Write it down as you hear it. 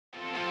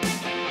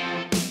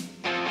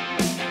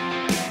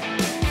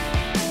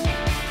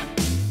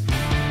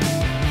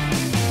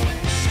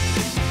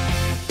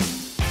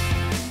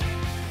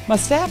My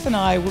staff and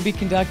I will be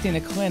conducting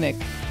a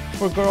clinic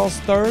for girls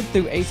 3rd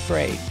through 8th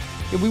grade.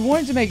 We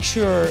wanted to make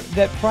sure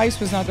that price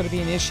was not going to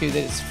be an issue, that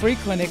it's a free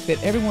clinic,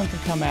 that everyone can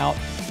come out,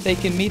 they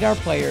can meet our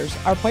players.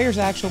 Our players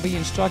actually will be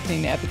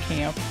instructing at the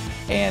camp,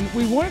 and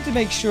we wanted to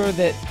make sure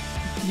that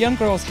young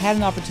girls had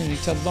an opportunity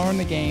to learn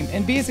the game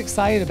and be as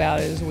excited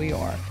about it as we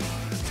are.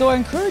 So I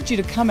encourage you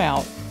to come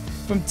out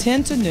from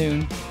 10 to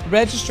noon.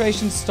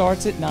 Registration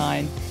starts at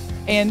 9,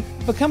 and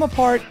become a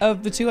part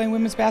of the Tulane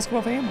women's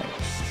basketball family.